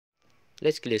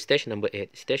let's clear stage number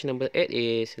 8. Stage number 8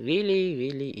 is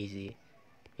really easy.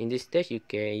 In this stage, you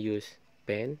can use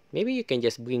pen. Maybe you can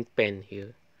just bring pen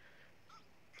here.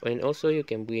 And also, you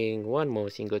can bring one more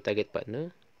single target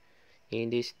partner. In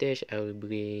this stage, I will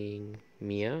bring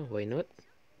Mia. Why not?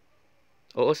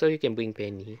 Or also, you can bring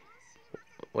Penny.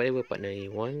 Whatever partner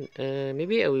you want.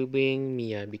 Maybe I will bring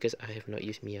Mia because I have not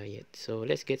used Mia yet. So,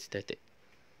 let's get started.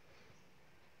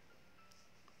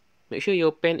 Make sure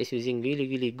your pen is using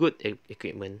really good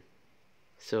equipment.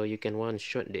 So you can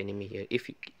one-shot the enemy here.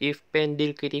 If pen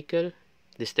deal critical,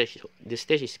 the stage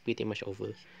is pretty much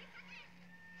over.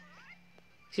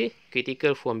 See,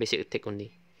 critical from basic attack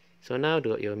only. So now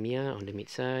drop your Mia on the mid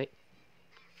side.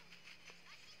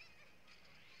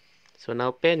 So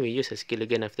now pen will use a skill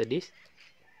again after this.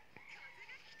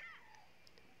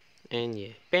 And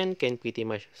yeah, pen can pretty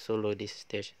much solo this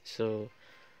stage. So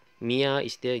Mia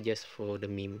is there just for the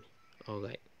meme.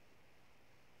 Alright.